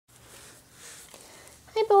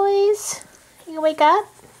boys. You gonna wake up?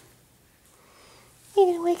 You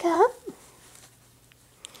gonna wake up?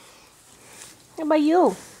 How about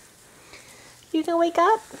you? You gonna wake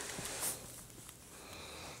up?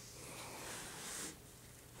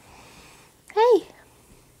 Hey.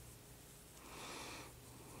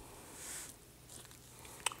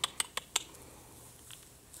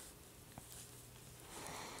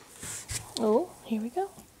 Oh, here we go.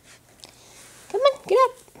 Come on, get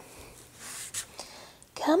up.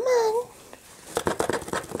 Come on.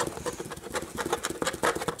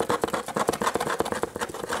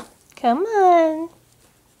 Come on.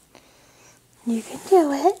 You can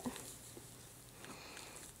do it.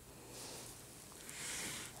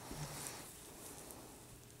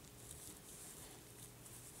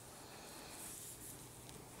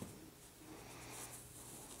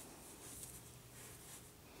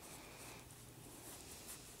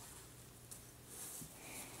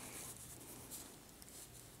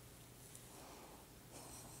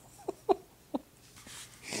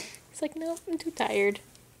 It's like, no, I'm too tired.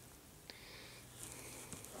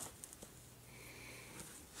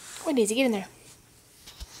 Come on, Daisy, get in there.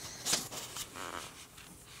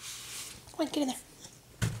 Come on, get in there.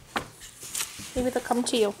 Maybe they'll come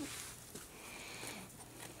to you.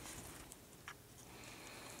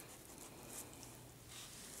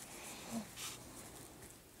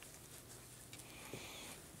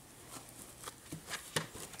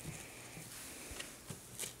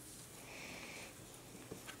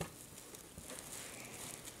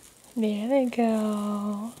 There they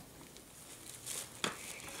go.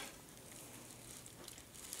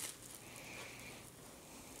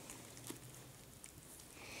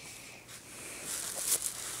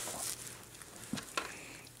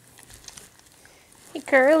 Hey,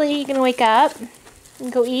 Curly, you gonna wake up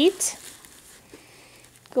and go eat?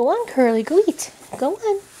 Go on, Curly, go eat. Go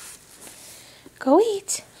on. Go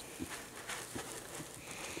eat.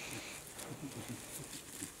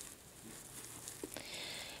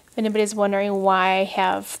 If anybody's wondering why I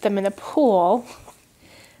have them in the pool,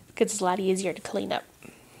 because it's a lot easier to clean up.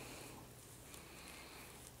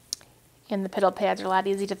 And the pedal pads are a lot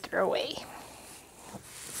easier to throw away.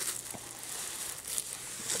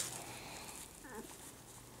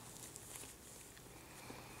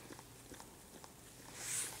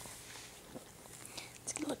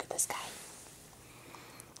 Let's get a look at this guy.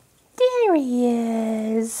 There he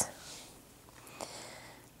is.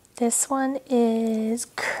 This one is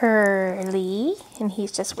Curly, and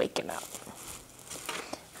he's just waking up.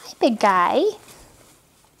 Hi, big guy.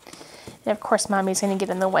 And of course, Mommy's going to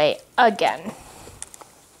get in the way again,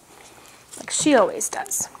 like she always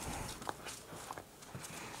does,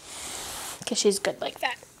 because she's good like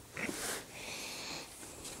that.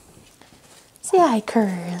 Say hi,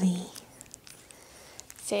 Curly.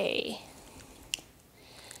 Say,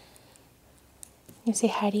 you say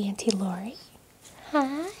hi to Auntie Lori.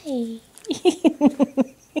 Hi.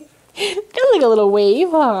 That's like a little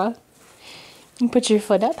wave, huh? You put your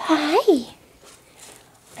foot up. Hi.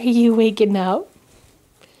 Are you waking up?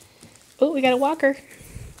 Oh, we got a walker.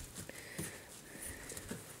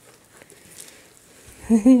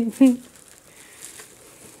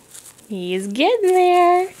 He's getting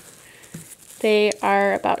there. They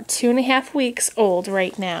are about 2.5 weeks old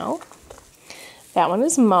right now. That one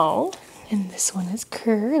is Mo, and this one is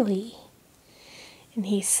Curly. And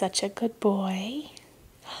he's such a good boy.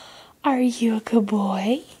 Are you a good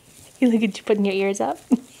boy? You look at you putting your ears up.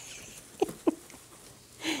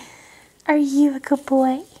 Are you a good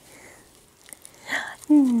boy?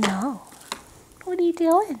 No. What are you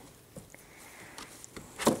doing?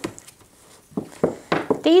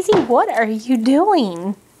 Daisy, what are you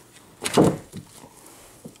doing?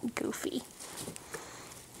 Goofy.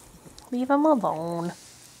 Leave him alone.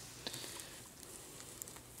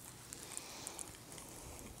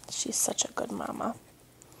 She's such a good mama.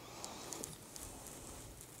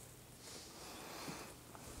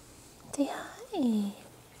 Say hi.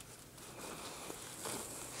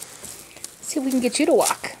 See if we can get you to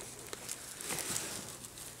walk.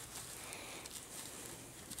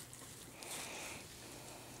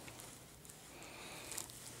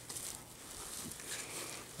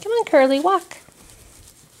 Come on, Curly, walk.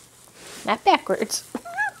 Not backwards.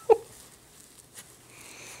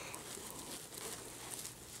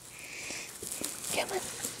 Come on.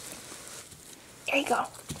 There you go.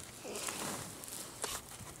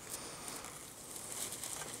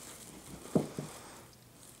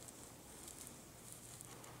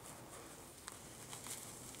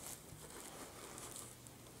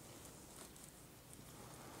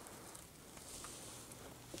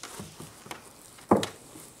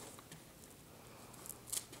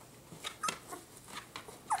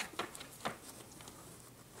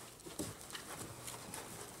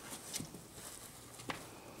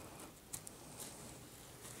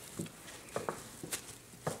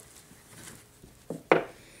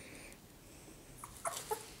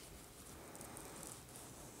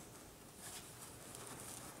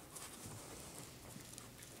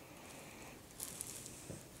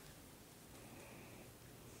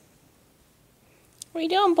 What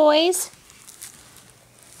are you doing, boys?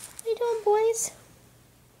 What are you doing, boys?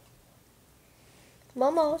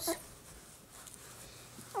 Momos.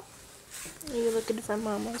 Are you looking for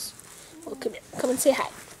momos? Well, come here. Come and say hi.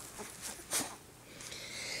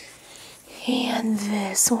 And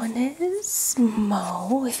this one is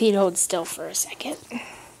Mo, if he'd hold still for a second.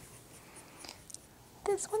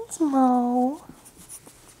 This one's Mo.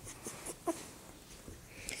 I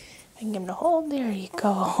can get him to hold. There you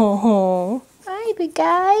go. Hi, big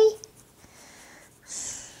guy.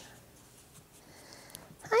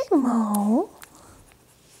 Hi, Mo.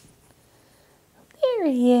 There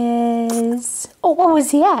he is. Oh, what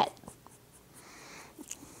was he at?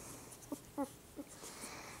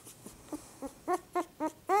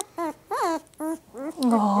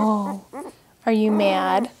 Oh, are you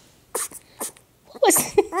mad? What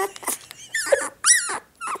was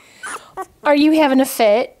Are you having a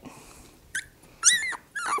fit?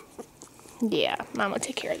 Yeah, Mom will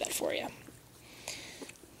take care of that for you.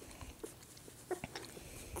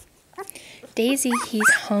 Daisy, he's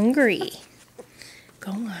hungry.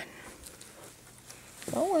 Go on.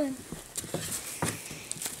 Go on.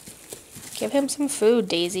 Give him some food,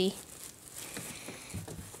 Daisy.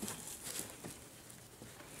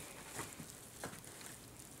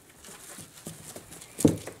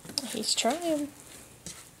 He's trying.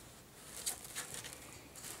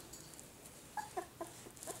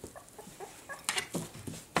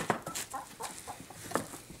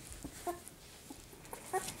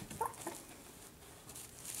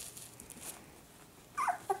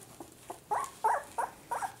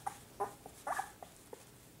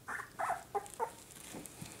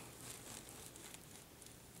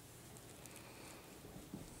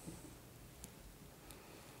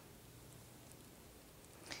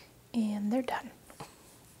 And they're done.